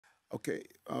Okay,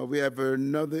 we have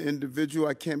another individual.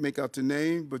 I can't make out the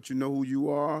name, but you know who you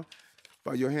are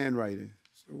by your handwriting.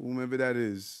 So whomever that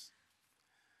is.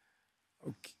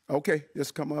 Okay,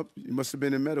 just come up. You must have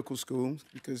been in medical school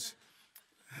because.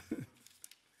 Sorry.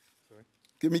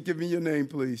 Give me your name,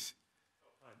 please.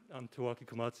 I'm Tawaki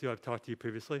Komatsu. I've talked to you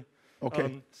previously.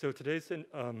 Okay. So today's,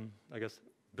 I guess,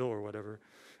 bill or whatever,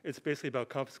 it's basically about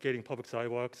confiscating public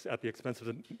sidewalks at the expense of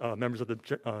the members of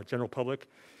the general public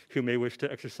who may wish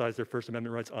to exercise their First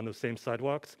Amendment rights on those same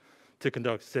sidewalks to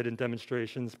conduct sit-in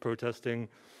demonstrations, protesting,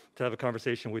 to have a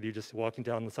conversation with you just walking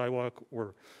down the sidewalk,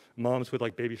 or moms with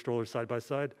like baby strollers side by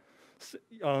side.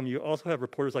 You also have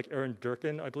reporters like Aaron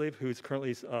Durkin, I believe, who's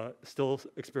currently still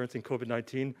experiencing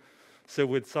COVID-19. So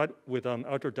with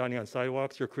outdoor dining on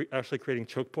sidewalks, you're actually creating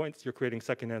choke points. You're creating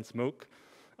secondhand smoke.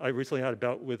 I recently had a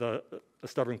bout with a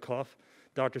stubborn cough.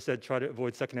 Doctor said try to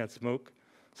avoid secondhand smoke.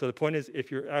 So the point is,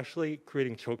 if you're actually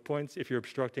creating choke points, if you're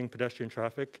obstructing pedestrian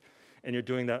traffic, and you're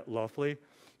doing that lawfully,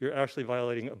 you're actually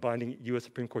violating a binding U.S.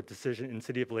 Supreme Court decision in the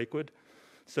city of Lakewood.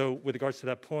 So with regards to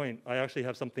that point, I actually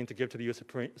have something to give to the U.S.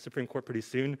 Supreme Court pretty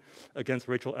soon against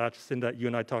Rachel Atchison that you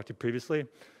and I talked to previously.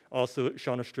 Also,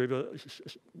 Shauna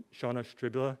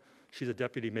Stribula, she's a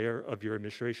deputy mayor of your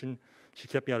administration. She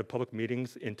kept me out of public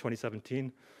meetings in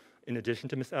 2017, in addition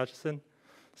to Ms. Atchison.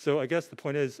 So I guess the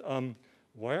point is,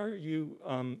 why are you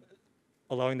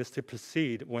allowing this to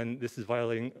proceed when this is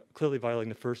clearly violating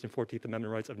the First and 14th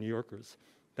Amendment rights of New Yorkers?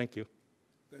 Thank you.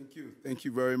 Thank you. Thank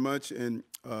you very much. And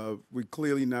we're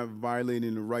clearly not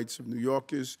violating the rights of New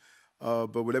Yorkers.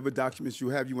 But whatever documents you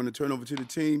have you want to turn over to the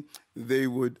team, they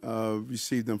would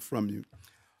receive them from you.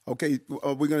 Okay,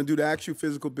 we're going to do the actual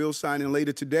physical bill signing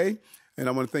later today. And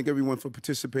I want to thank everyone for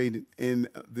participating in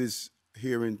this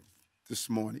hearing this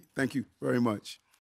morning. Thank you very much.